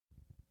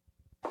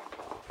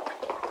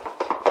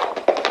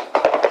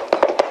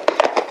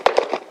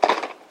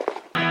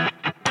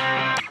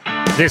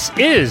This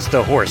is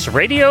the Horse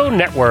Radio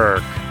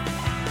Network.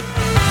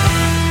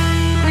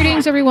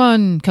 Greetings,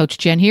 everyone. Coach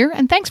Jen here,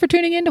 and thanks for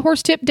tuning in to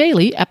Horse Tip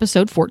Daily,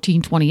 episode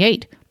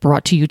 1428,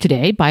 brought to you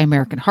today by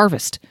American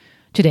Harvest.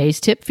 Today's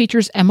tip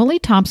features Emily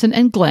Thompson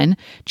and Glenn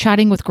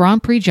chatting with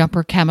Grand Prix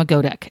jumper Kama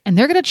Godek, and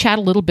they're going to chat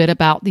a little bit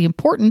about the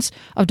importance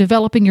of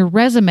developing your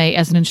resume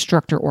as an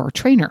instructor or a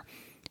trainer.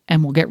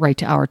 And we'll get right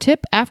to our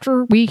tip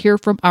after we hear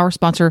from our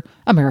sponsor,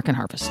 American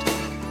Harvest.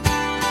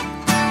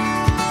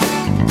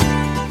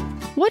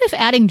 What if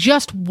adding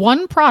just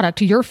one product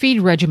to your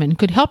feed regimen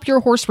could help your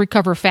horse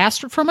recover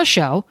faster from a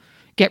show,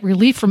 get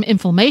relief from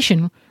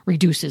inflammation,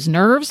 reduce his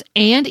nerves,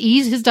 and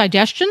ease his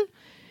digestion?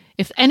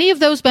 If any of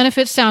those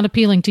benefits sound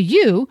appealing to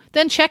you,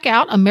 then check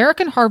out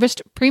American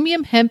Harvest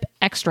Premium Hemp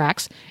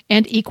Extracts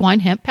and Equine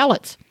Hemp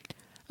Pellets.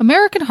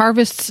 American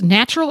Harvest's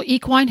natural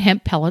equine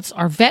hemp pellets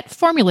are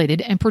vet-formulated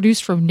and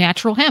produced from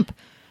natural hemp.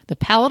 The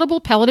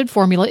palatable pelleted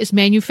formula is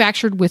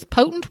manufactured with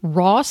potent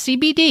raw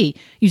CBD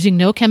using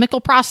no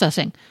chemical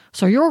processing,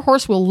 so your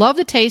horse will love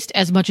the taste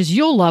as much as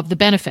you'll love the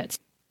benefits.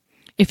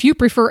 If you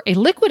prefer a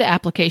liquid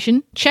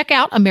application, check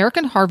out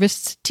American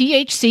Harvest's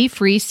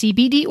THC-free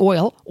CBD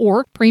oil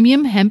or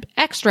premium hemp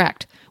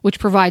extract, which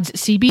provides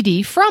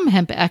CBD from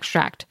hemp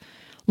extract.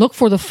 Look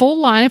for the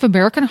full line of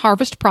American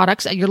Harvest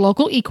products at your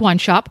local equine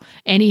shop,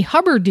 any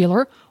Hubbard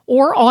dealer,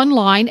 or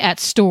online at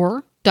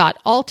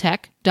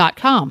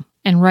store.alltech.com.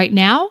 And right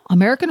now,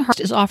 American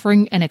Harvest is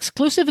offering an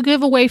exclusive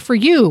giveaway for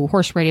you,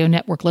 Horse Radio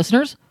Network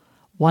listeners.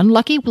 One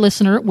lucky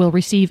listener will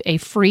receive a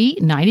free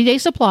 90-day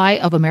supply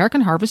of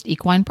American Harvest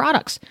equine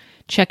products.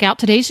 Check out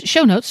today's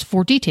show notes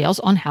for details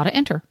on how to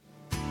enter.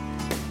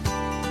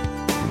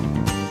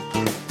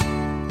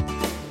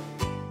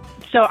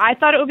 So I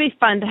thought it would be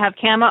fun to have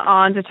Kama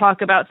on to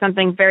talk about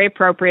something very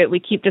appropriate.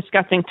 We keep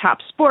discussing top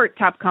sport,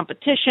 top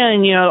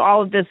competition,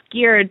 all of this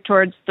geared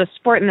towards the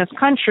sport in this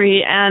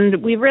country.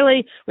 And we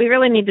really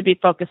need to be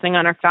focusing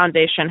on our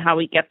foundation, how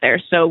we get there.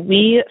 So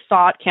we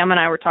thought, Kama and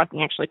I were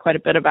talking actually quite a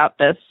bit about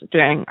this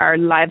during our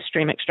live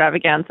stream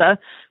extravaganza,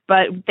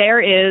 but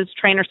there is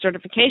trainer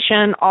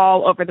certification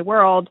all over the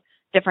world.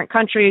 Different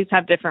countries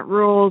have different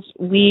rules.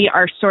 We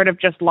are sort of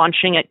just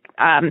launching it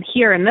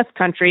here in this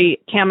country.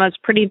 Kama's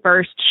pretty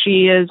versed.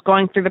 She is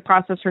going through the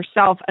process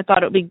herself. I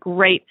thought it would be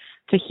great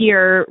to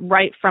hear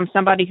right from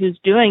somebody who's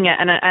doing it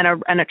and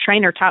a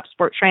trainer, top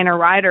sport trainer,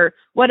 rider.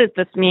 What does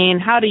this mean?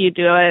 How do you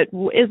do it?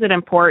 Is it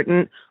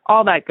important?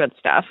 All that good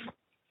stuff.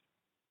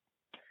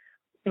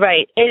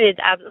 Right. It is,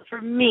 for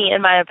me,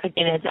 in my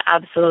opinion, it's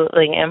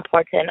absolutely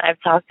important.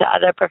 I've talked to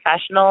other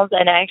professionals,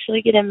 and I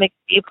actually get a mixed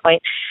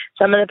viewpoint.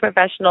 Some of the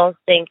professionals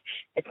think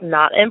it's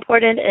not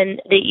important,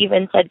 and they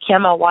even said,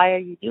 Kama, why are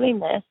you doing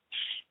this?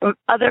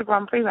 Other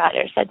Grand Prix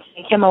riders said to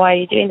me, Kama, why are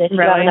you doing this?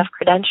 You have enough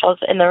credentials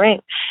in the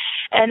ring.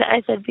 And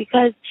I said,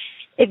 because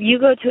if you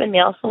go to a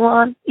nail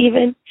salon,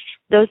 even,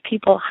 those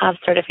people have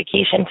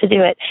certification to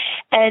do it.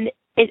 And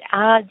it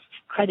adds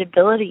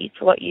credibility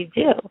to what you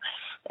do.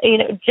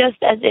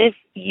 Just as if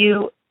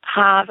you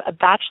have a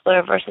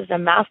bachelor versus a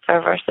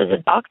master versus a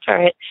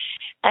doctorate.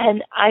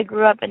 And I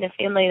grew up in a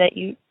family that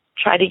you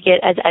try to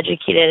get as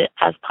educated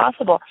as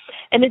possible.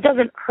 And it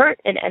doesn't hurt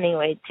in any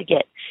way to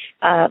get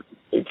a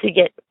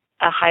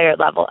higher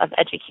level of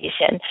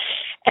education.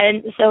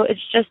 And so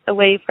it's just a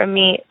way for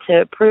me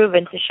to prove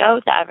and to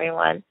show to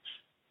everyone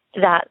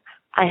that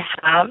I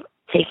have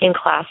taken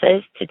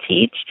classes to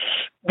teach,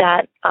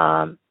 that,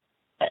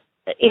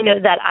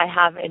 that I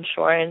have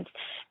insurance,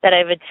 that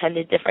I've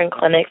attended different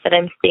clinics, that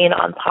I'm staying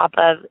on top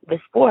of the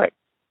sport.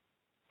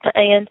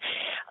 And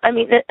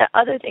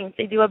other things,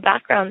 they do a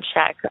background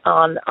check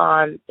on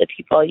the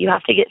people. You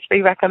have to get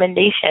 3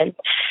 recommendations.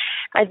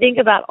 I think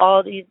about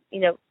all these,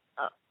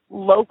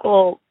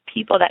 local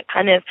people that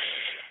kind of,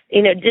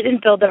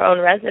 didn't build their own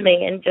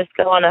resume and just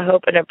go on a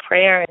hope and a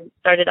prayer and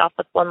started off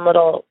with one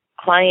little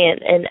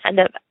client and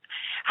end up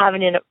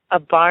having a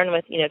barn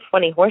with,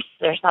 20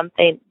 horses or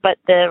something. But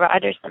the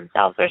riders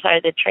themselves,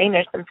 the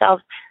trainers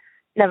themselves,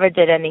 never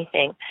did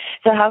anything.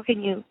 So how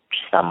can you push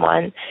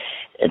someone,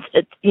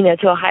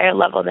 to a higher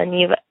level than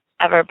you've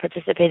ever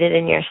participated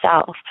in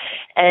yourself?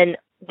 And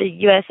the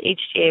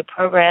USHGA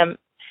program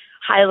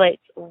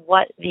highlights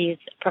what these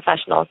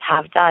professionals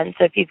have done.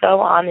 So if you go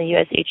on the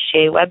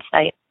USHGA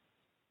website,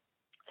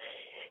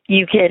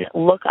 you can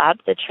look up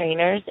the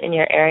trainers in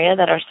your area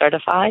that are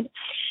certified,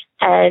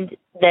 and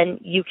then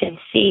you can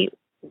see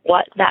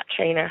what that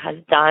trainer has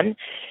done.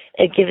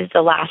 It gives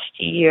the last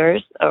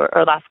years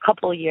or last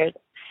couple years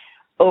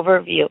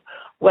overview,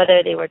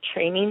 whether they were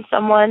training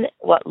someone,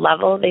 what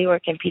level they were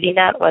competing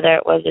at, whether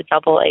it was a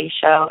double A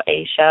show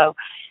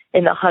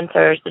in the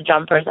hunters, the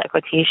jumpers,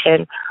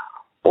 equitation,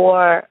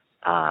 or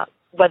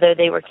whether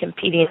they were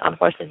competing on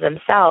horses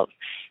themselves.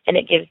 And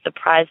it gives the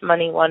prize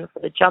money won for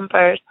the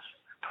jumpers,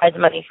 prize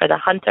money for the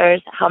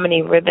hunters, how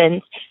many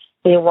ribbons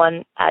they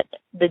won at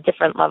the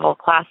different level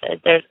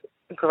classes. There's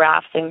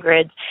graphs and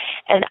grids.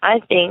 And I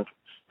think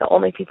the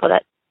only people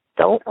that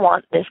don't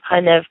want this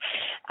kind of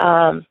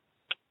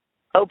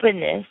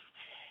openness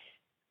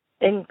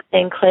and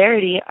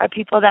clarity are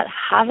people that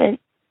haven't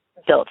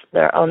built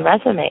their own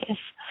resumes.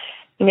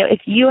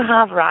 if you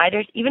have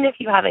riders, even if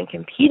you haven't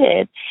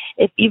competed,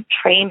 if you've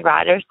trained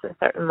riders to a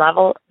certain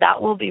level,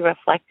 that will be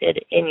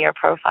reflected in your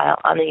profile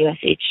on the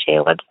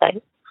USHTA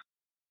website.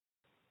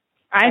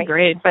 I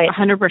agree, right.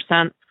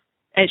 100%.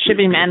 It should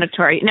be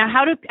mandatory. Now,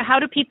 how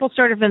do people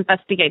sort of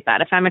investigate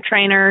that? If I'm a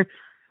trainer,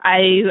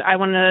 I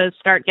want to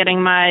start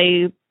getting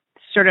my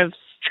sort of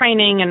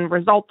training and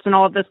results and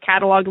all of this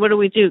catalog. What do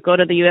we do? Go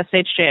to the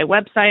USHTA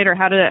website, or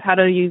how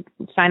do you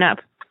sign up?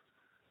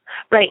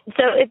 Right.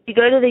 So if you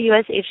go to the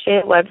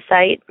USHTA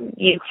website,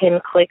 you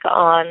can click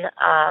on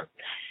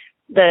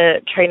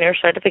the trainer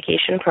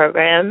certification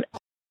program.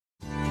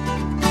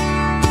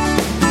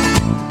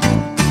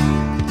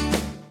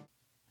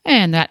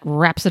 And that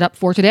wraps it up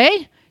for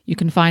today. You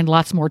can find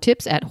lots more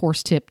tips at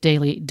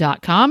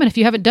horsetipdaily.com. And if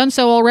you haven't done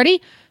so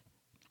already,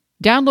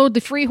 download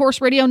the free Horse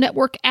Radio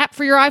Network app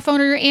for your iPhone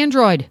or your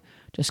Android.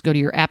 Just go to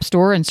your app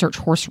store and search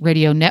Horse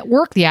Radio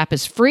Network. The app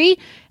is free,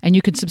 and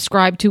you can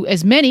subscribe to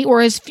as many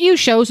or as few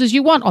shows as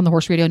you want on the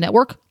Horse Radio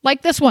Network,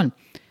 like this one.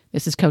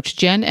 This is Coach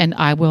Jen, and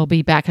I will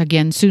be back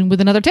again soon with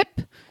another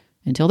tip.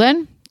 Until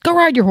then, go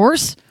ride your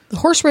horse. The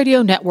Horse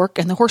Radio Network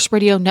and the Horse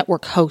Radio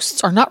Network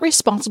hosts are not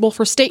responsible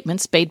for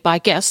statements made by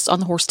guests on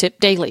the Horse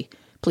Tip Daily.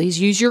 Please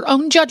use your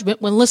own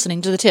judgment when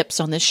listening to the tips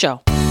on this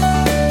show.